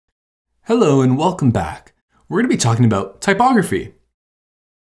Hello and welcome back. We're going to be talking about typography.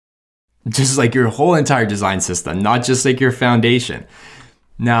 Just like your whole entire design system, not just like your foundation.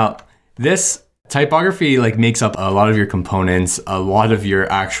 Now, this typography makes up a lot of your components, a lot of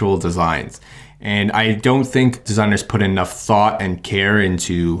your actual designs. And I don't think designers put enough thought and care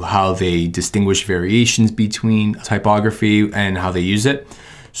into how they distinguish variations between typography and how they use it.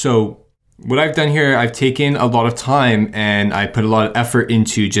 So what I've done here, I've taken a lot of time and I put a lot of effort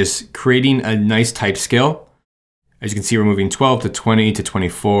into just creating a nice type scale. As you can see, we're moving 12 to 20 to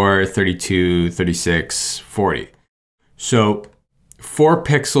 24, 32, 36, 40. So 4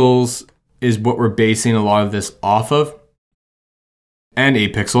 pixels is what we're basing a lot of this off of, and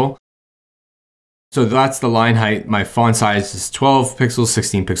 8 pixel. So that's the line height. My font size is 12 pixels,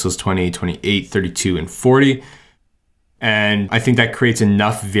 16 pixels, 20, 28, 32, and 40. And I think that creates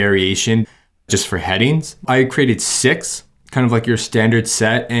enough variation just for headings. I created 6, kind of like your standard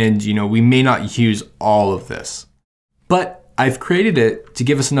set. And we may not use all of this, but I've created it to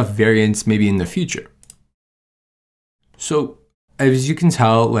give us enough variance maybe in the future. So as you can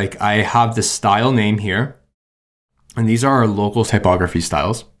tell, I have the style name here, and these are our local typography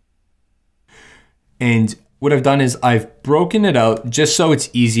styles. And what I've done is I've broken it out just so it's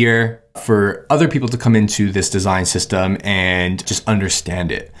easier for other people to come into this design system and just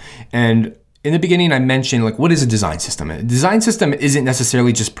understand it. And in the beginning, I mentioned what is a design system? A design system isn't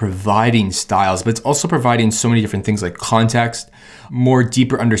necessarily just providing styles, but it's also providing so many different things like context, more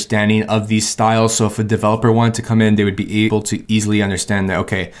deeper understanding of these styles. So if a developer wanted to come in, they would be able to easily understand that,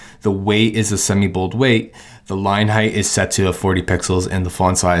 okay, the weight is a semi-bold weight, the line height is set to 40 pixels, and the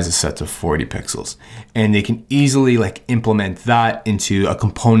font size is set to 40 pixels. And they can easily implement that into a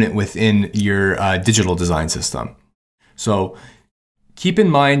component within your digital design system. So keep in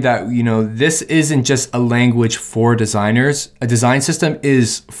mind that, this isn't just a language for designers. A design system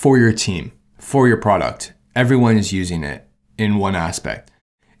is for your team, for your product. Everyone is using it in one aspect.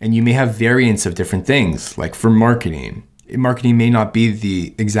 And you may have variants of different things, like for marketing. Marketing may not be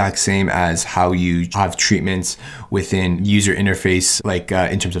the exact same as how you have treatments within user interface,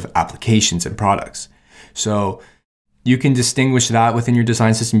 in terms of applications and products. So you can distinguish that within your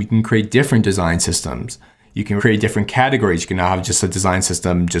design system. You can create different design systems. You can create different categories. You can have just a design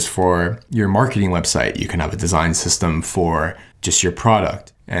system just for your marketing website. You can have a design system for just your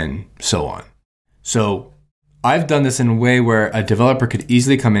product and so on. So I've done this in a way where a developer could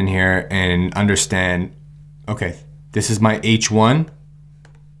easily come in here and understand, okay, this is my H1,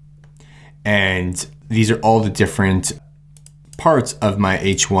 and these are all the different parts of my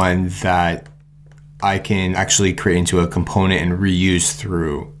H1 that I can actually create into a component and reuse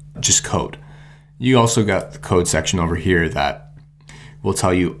through just code. You also got the code section over here that will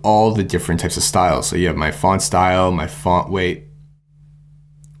tell you all the different types of styles. So you have my font style, my font weight,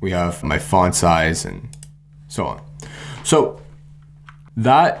 we have my font size, and so on. So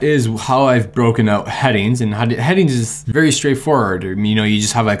that is how I've broken out headings, and headings is very straightforward. You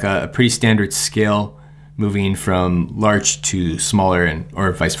just have a pretty standard scale moving from large to smaller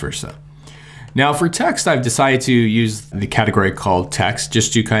or vice versa. Now for text, I've decided to use the category called text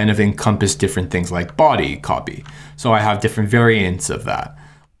just to kind of encompass different things like body copy. So I have different variants of that.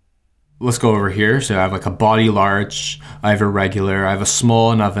 Let's go over here. So I have a body large, I have a regular, I have a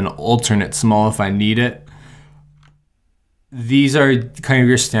small, and I have an alternate small if I need it. These are kind of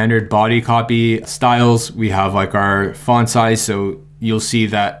your standard body copy styles. We have our font size. So you'll see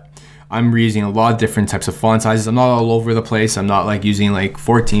that I'm reusing a lot of different types of font sizes. I'm not all over the place. I'm not using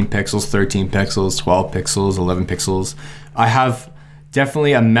 14 pixels, 13 pixels, 12 pixels, 11 pixels. I have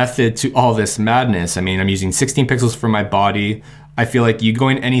definitely a method to all this madness. I'm using 16 pixels for my body. I feel like you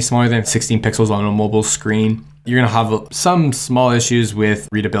going any smaller than 16 pixels on a mobile screen, you're gonna have some small issues with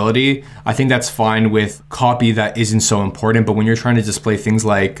readability. I think that's fine with copy that isn't so important, but when you're trying to display things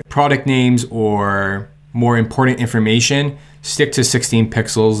like product names or more important information, stick to 16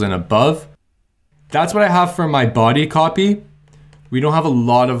 pixels and above. That's what I have for my body copy. We don't have a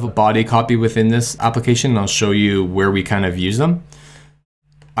lot of body copy within this application, and I'll show you where we kind of use them.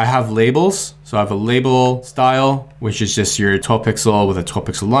 I have labels. So I have a label style, which is just your 12 pixel with a 12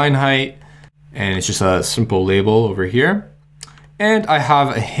 pixel line height. And it's just a simple label over here. And I have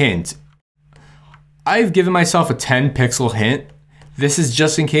a hint. I've given myself a 10 pixel hint. This is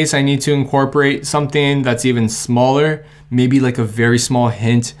just in case I need to incorporate something that's even smaller, maybe a very small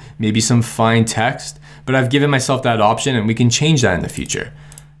hint, maybe some fine text, but I've given myself that option, and we can change that in the future.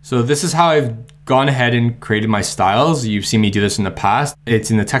 So this is how I've gone ahead and created my styles. You've seen me do this in the past.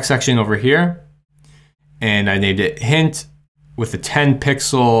 It's in the text section over here, and I named it hint with a 10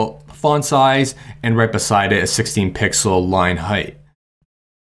 pixel font size, and right beside it, a 16 pixel line height.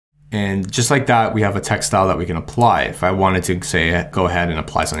 And just like that, we have a text style that we can apply. If I wanted to say, go ahead and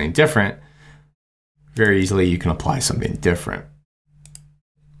apply something different, very easily you can apply something different.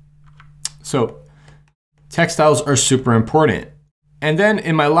 So text styles are super important. And then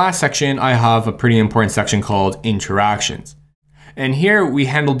in my last section, I have a pretty important section called interactions. And here we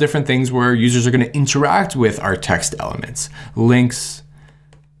handle different things where users are going to interact with our text elements, links,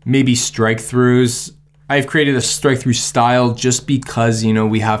 maybe strike-throughs. I've created a strike-through style just because,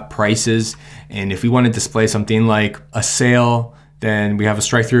 we have prices. And if we want to display something like a sale, then we have a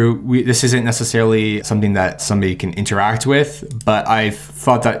strike-through. This isn't necessarily something that somebody can interact with, but I've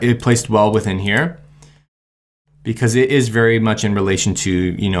thought that it placed well within here because it is very much in relation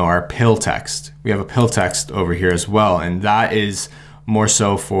to, our pill text. We have a pill text over here as well. And that is more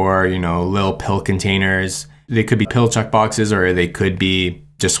so for, little pill containers. They could be pill checkboxes, or they could be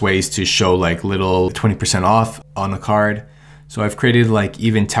just ways to show like little 20% off on a card. So I've created like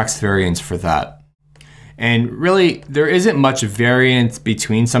even text variants for that. And really, there isn't much variance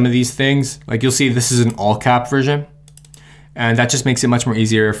between some of these things. Like you'll see, this is an all cap version. And that just makes it much more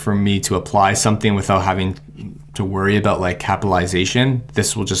easier for me to apply something without having to worry about like capitalization.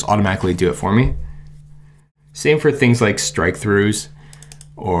 This will just automatically do it for me. Same for things like strike-throughs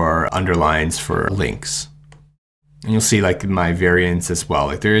or underlines for links. And you'll see like my variants as well.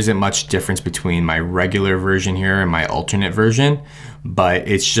 Like there isn't much difference between my regular version here and my alternate version, but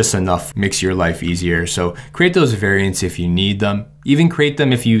it's just enough, makes your life easier. So create those variants if you need them. Even create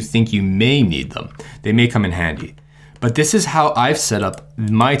them if you think you may need them. They may come in handy. But this is how I've set up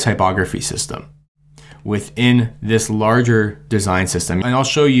my typography system within this larger design system. And I'll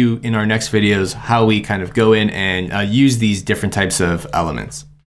show you in our next videos how we kind of go in and use these different types of elements.